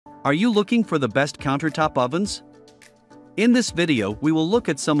Are you looking for the best countertop ovens? In this video, we will look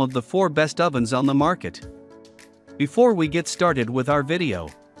at some of the 4 best ovens on the market. Before we get started with our video,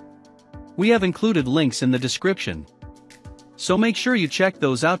 we have included links in the description, so make sure you check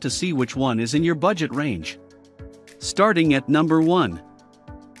those out to see which one is in your budget range. Starting at number 1.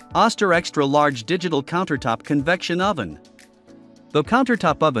 Oster Extra Large Digital Countertop Convection Oven. Though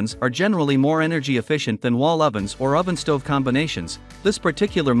countertop ovens are generally more energy efficient than wall ovens or oven stove combinations, this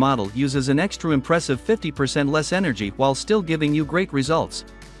particular model uses an extra impressive 50% less energy while still giving you great results.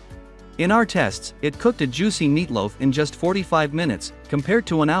 In our tests, it cooked a juicy meatloaf in just 45 minutes, compared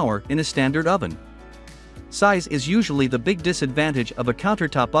to an hour in a standard oven. Size is usually the big disadvantage of a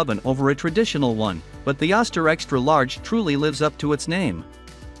countertop oven over a traditional one, but the Oster Extra Large truly lives up to its name.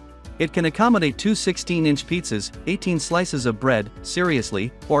 It can accommodate 2 16-inch pizzas, 18 slices of bread,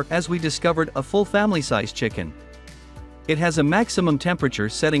 seriously, or, as we discovered, a full family-size chicken. It has a maximum temperature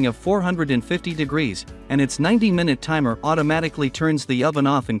setting of 450 degrees, and its 90-minute timer automatically turns the oven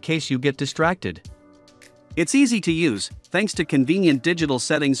off in case you get distracted. It's easy to use, thanks to convenient digital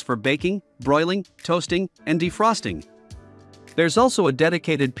settings for baking, broiling, toasting, and defrosting. There's also a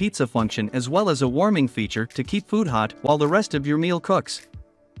dedicated pizza function as well as a warming feature to keep food hot while the rest of your meal cooks.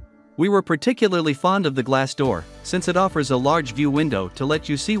 We were particularly fond of the glass door, since it offers a large view window to let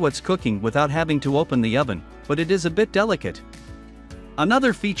you see what's cooking without having to open the oven, but it is a bit delicate.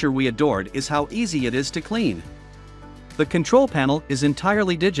 Another feature we adored is how easy it is to clean. The control panel is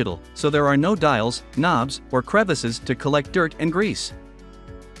entirely digital, so there are no dials, knobs, or crevices to collect dirt and grease.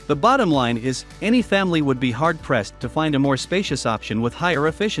 The bottom line is, any family would be hard-pressed to find a more spacious option with higher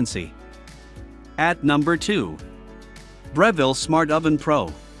efficiency. At number 2. Breville Smart Oven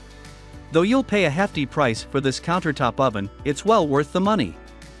Pro. Though you'll pay a hefty price for this countertop oven, it's well worth the money.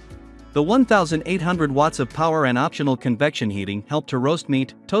 The 1,800 watts of power and optional convection heating help to roast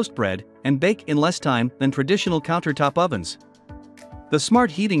meat, toast bread, and bake in less time than traditional countertop ovens. The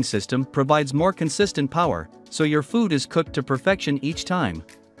smart heating system provides more consistent power, so your food is cooked to perfection each time.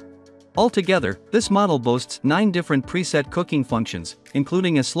 Altogether, this model boasts 9 different preset cooking functions,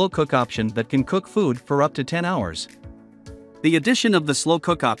 including a slow cook option that can cook food for up to 10 hours. The addition of the slow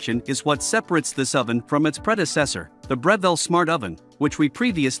cook option is what separates this oven from its predecessor, the Breville Smart Oven, which we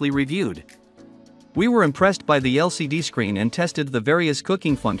previously reviewed. We were impressed by the LCD screen and tested the various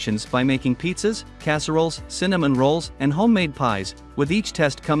cooking functions by making pizzas, casseroles, cinnamon rolls, and homemade pies, with each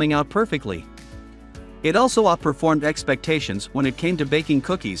test coming out perfectly. It also outperformed expectations when it came to baking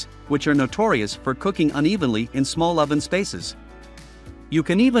cookies, which are notorious for cooking unevenly in small oven spaces. You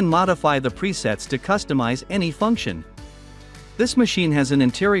can even modify the presets to customize any function. This machine has an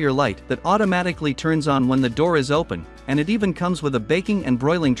interior light that automatically turns on when the door is open, and it even comes with a baking and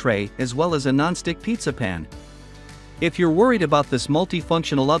broiling tray as well as a non-stick pizza pan. If you're worried about this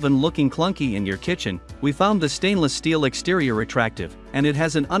multifunctional oven looking clunky in your kitchen, we found the stainless steel exterior attractive, and it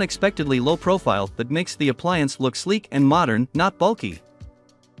has an unexpectedly low profile that makes the appliance look sleek and modern, not bulky.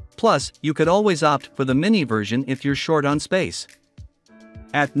 Plus, you could always opt for the mini version if you're short on space.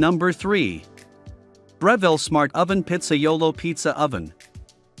 At number 3. Breville Smart Oven Pizzaiolo Pizza Oven.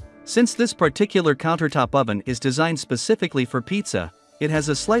 Since this particular countertop oven is designed specifically for pizza, it has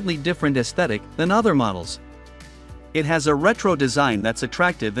a slightly different aesthetic than other models. It has a retro design that's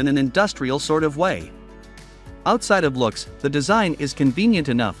attractive in an industrial sort of way. Outside of looks, the design is convenient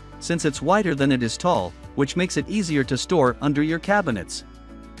enough, since it's wider than it is tall, which makes it easier to store under your cabinets.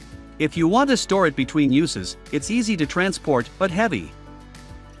 If you want to store it between uses, it's easy to transport but heavy.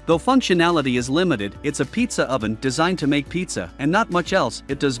 Though functionality is limited, it's a pizza oven designed to make pizza and not much else.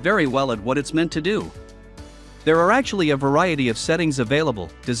 It does very well at what it's meant to do. There are actually a variety of settings available,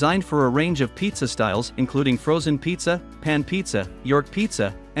 designed for a range of pizza styles including frozen pizza, pan pizza, York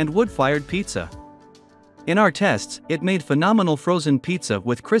pizza, and wood-fired pizza. In our tests, it made phenomenal frozen pizza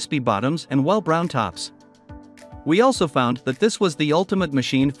with crispy bottoms and well-browned tops. We also found that this was the ultimate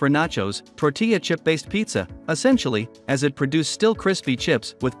machine for nachos, tortilla chip-based pizza, essentially, as it produced still crispy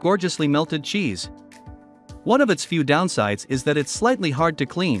chips with gorgeously melted cheese. One of its few downsides is that it's slightly hard to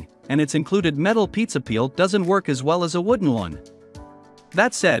clean, and its included metal pizza peel doesn't work as well as a wooden one.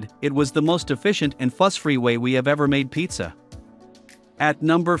 That said, it was the most efficient and fuss-free way we have ever made pizza. At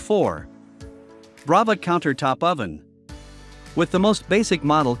number 4. Brava Countertop Oven. With the most basic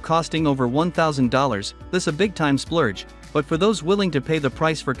model costing over $1,000, this a big-time splurge, but for those willing to pay the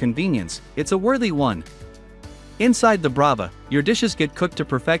price for convenience, it's a worthy one. Inside the Brava, your dishes get cooked to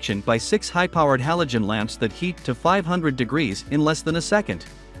perfection by 6 high-powered halogen lamps that heat to 500 degrees in less than a second.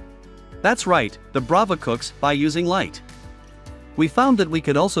 That's right, the Brava cooks by using light. We found that we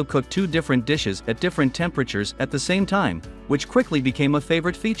could also cook 2 different dishes at different temperatures at the same time, which quickly became a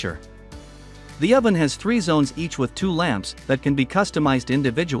favorite feature. The oven has 3 zones each with 2 lamps that can be customized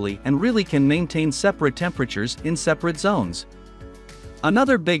individually and really can maintain separate temperatures in separate zones.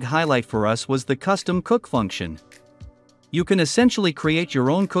 Another big highlight for us was the custom cook function. You can essentially create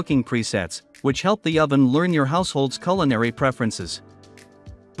your own cooking presets, which help the oven learn your household's culinary preferences.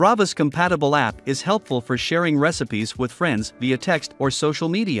 Brava's compatible app is helpful for sharing recipes with friends via text or social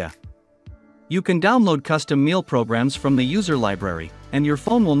media. You can download custom meal programs from the user library, and your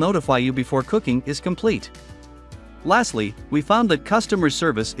phone will notify you before cooking is complete. Lastly, we found that customer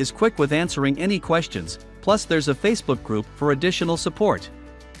service is quick with answering any questions, plus there's a Facebook group for additional support.